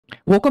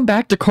Welcome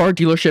back to Car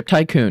Dealership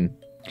Tycoon.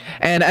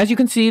 And as you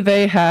can see,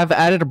 they have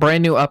added a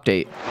brand new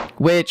update,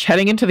 which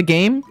heading into the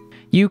game,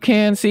 you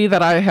can see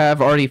that I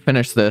have already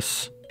finished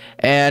this.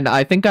 And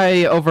I think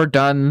I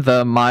overdone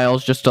the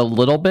miles just a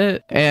little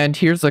bit. And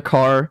here's the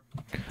car.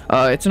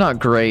 It's not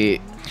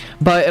great,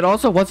 but it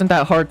also wasn't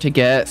that hard to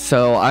get,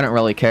 so I don't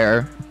really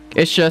care.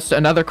 It's just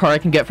another car I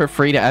can get for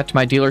free to add to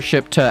my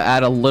dealership to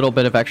add a little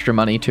bit of extra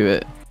money to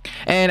it.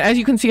 And as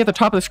you can see at the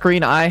top of the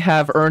screen, I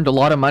have earned a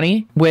lot of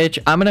money, which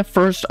I'm going to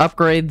first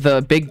upgrade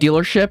the big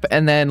dealership,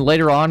 and then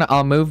later on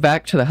I'll move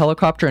back to the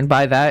helicopter and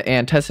buy that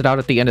and test it out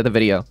at the end of the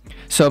video.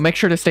 So make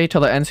sure to stay till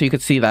the end so you can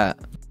see that.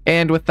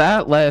 And with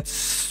that, let's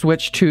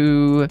switch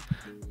to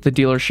the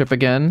dealership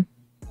again.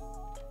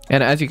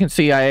 And as you can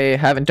see, I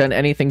haven't done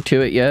anything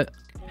to it yet.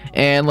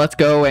 And let's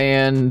go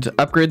and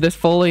upgrade this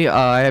fully.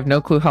 I have no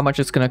clue how much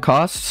it's going to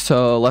cost,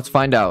 so let's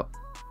find out.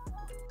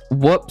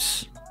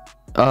 Whoops.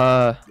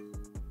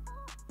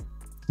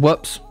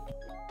 Whoops.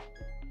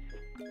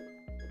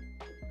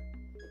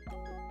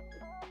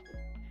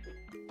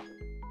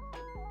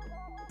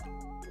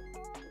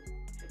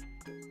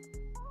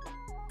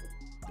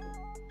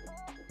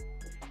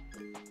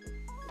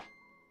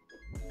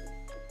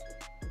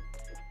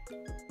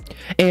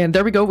 And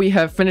there we go, we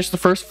have finished the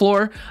first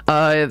floor.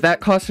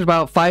 That costed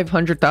about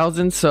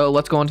 500,000, so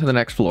let's go on to the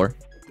next floor.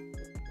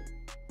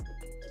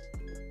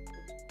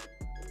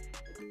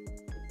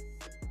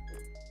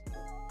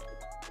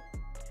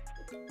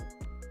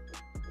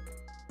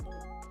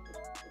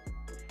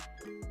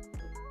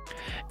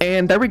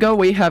 And there we go,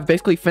 we have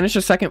basically finished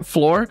the second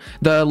floor.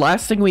 The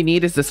last thing we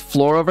need is this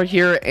floor over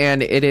here,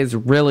 and it is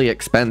really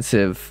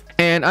expensive.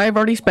 And I've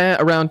already spent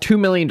around $2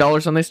 million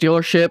on this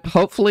dealership.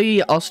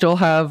 Hopefully, I'll still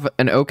have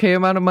an okay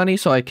amount of money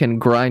so I can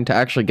grind to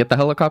actually get the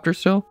helicopter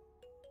still.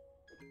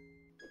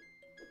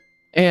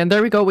 And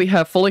there we go, we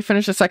have fully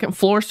finished the second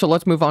floor, so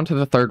let's move on to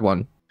the third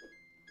one.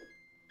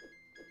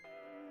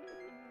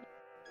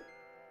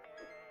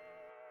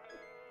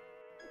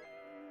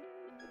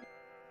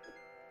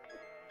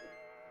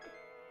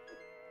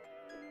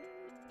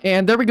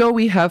 And there we go,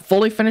 we have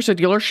fully finished the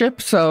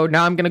dealership, so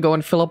now I'm going to go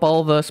and fill up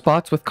all the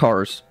spots with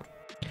cars.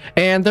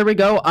 And there we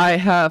go, I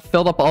have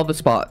filled up all the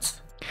spots.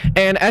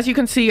 And as you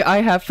can see, I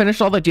have finished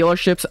all the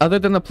dealerships other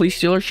than the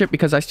police dealership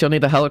because I still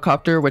need the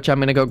helicopter, which I'm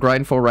going to go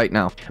grind for right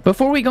now.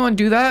 Before we go and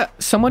do that,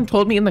 someone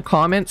told me in the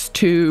comments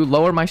to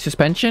lower my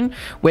suspension,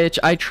 which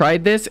I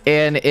tried this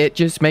and it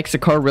just makes the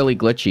car really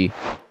glitchy.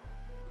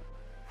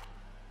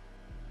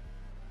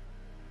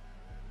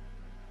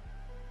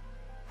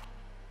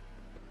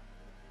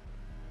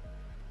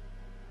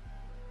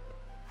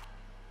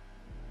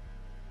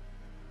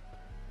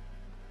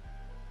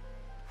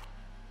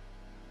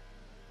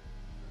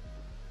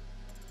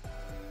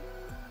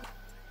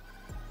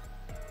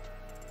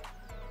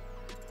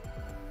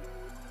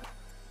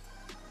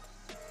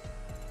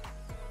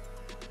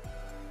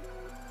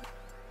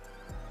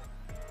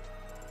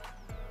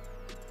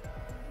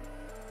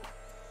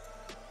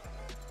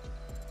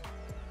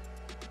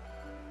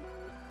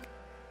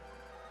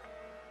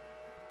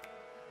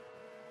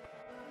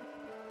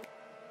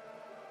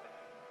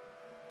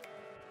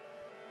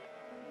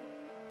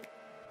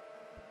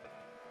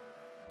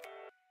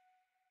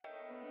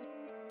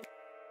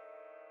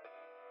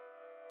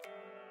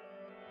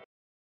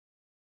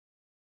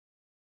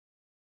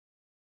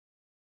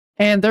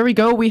 And there we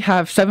go, we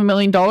have $7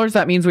 million.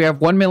 That means we have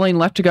 $1 million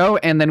left to go,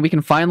 and then we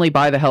can finally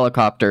buy the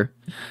helicopter.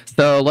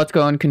 So let's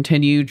go and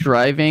continue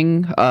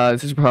driving.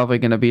 This is probably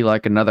going to be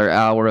like another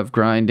hour of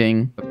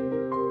grinding.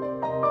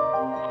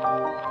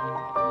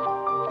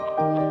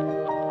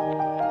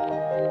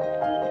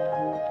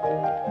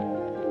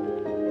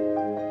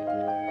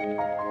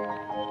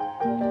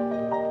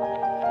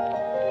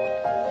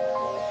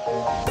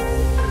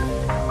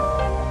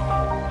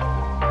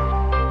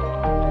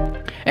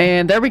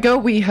 And there we go,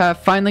 we have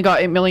finally got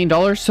 $8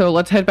 million, so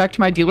let's head back to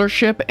my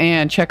dealership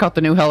and check out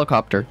the new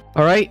helicopter.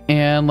 Alright,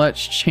 and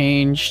let's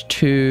change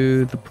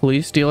to the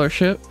police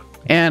dealership.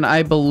 And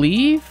I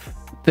believe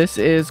this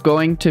is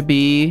going to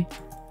be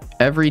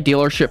every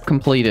dealership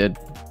completed.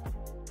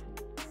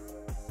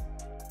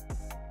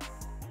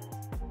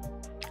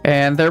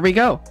 And there we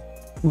go.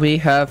 We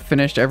have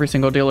finished every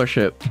single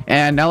dealership.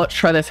 And now let's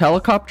try this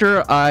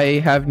helicopter. I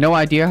have no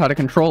idea how to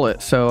control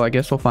it, so I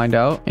guess we'll find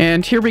out.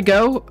 And here we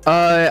go.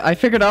 I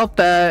figured out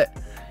that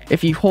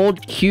if you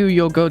hold Q,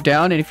 you'll go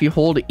down, and if you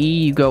hold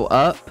E, you go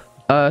up.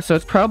 So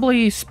it's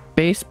probably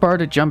spacebar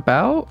to jump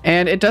out.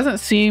 And it doesn't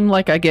seem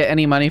like I get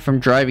any money from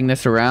driving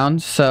this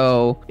around,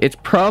 so it's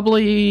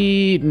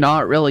probably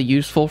not really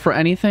useful for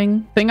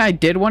anything. Thing I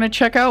did want to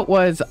check out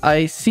was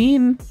I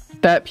seen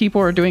that people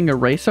are doing a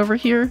race over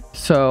here,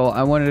 so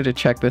I wanted to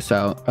check this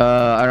out.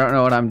 I don't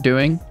know what I'm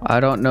doing.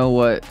 I don't know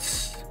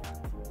what's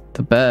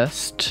the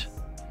best.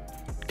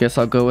 Guess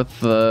I'll go with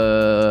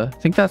the... I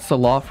think that's the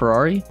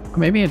LaFerrari.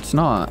 Maybe it's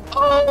not.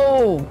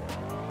 Oh!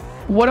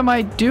 What am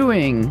I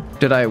doing?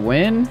 Did I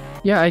win?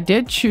 Yeah, I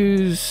did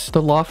choose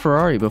the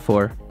LaFerrari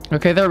before.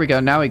 Okay, there we go.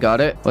 Now we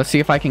got it. Let's see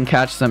if I can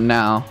catch them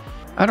now.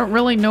 I don't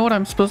really know what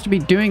I'm supposed to be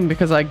doing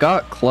because I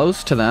got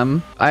close to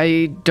them.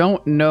 I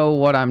don't know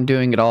what I'm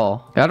doing at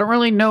all. I don't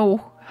really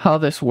know how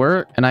this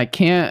works, and I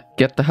can't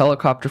get the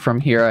helicopter from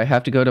here. I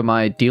have to go to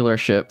my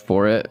dealership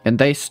for it, and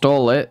they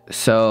stole it,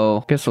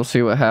 so guess we'll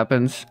see what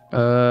happens.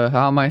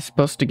 How am I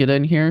supposed to get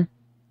in here?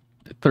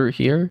 Through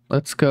here?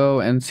 Let's go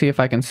and see if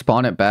I can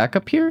spawn it back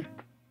up here.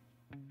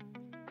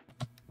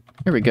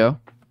 Here we go.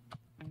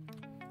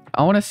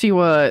 I want to see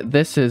what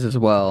this is as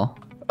well.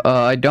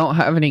 I don't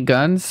have any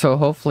guns, so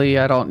hopefully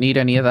I don't need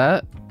any of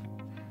that.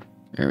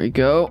 There we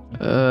go.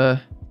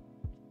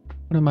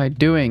 What am I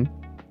doing?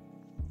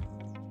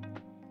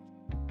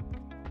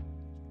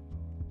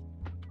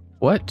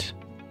 What?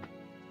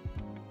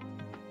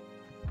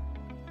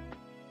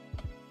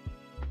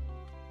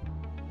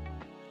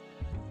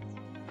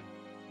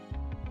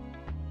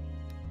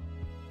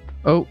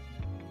 Oh.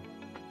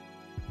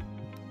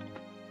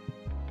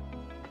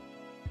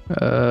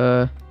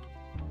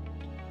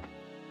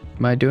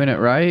 Am I doing it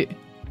right?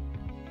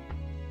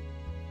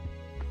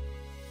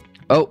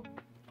 Oh.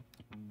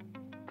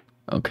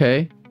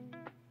 Okay.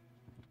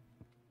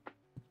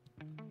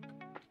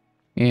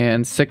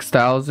 And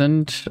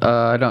 6,000.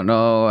 I don't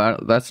know.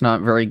 That's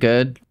not very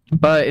good.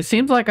 But it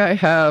seems like I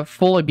have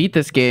fully beat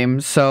this game,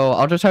 so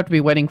I'll just have to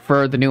be waiting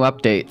for the new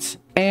updates.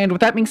 And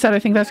with that being said, I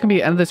think that's going to be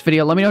the end of this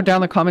video. Let me know down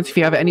in the comments if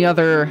you have any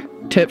other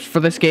tips for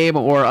this game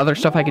or other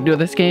stuff I can do with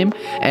this game,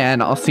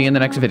 and I'll see you in the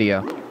next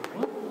video.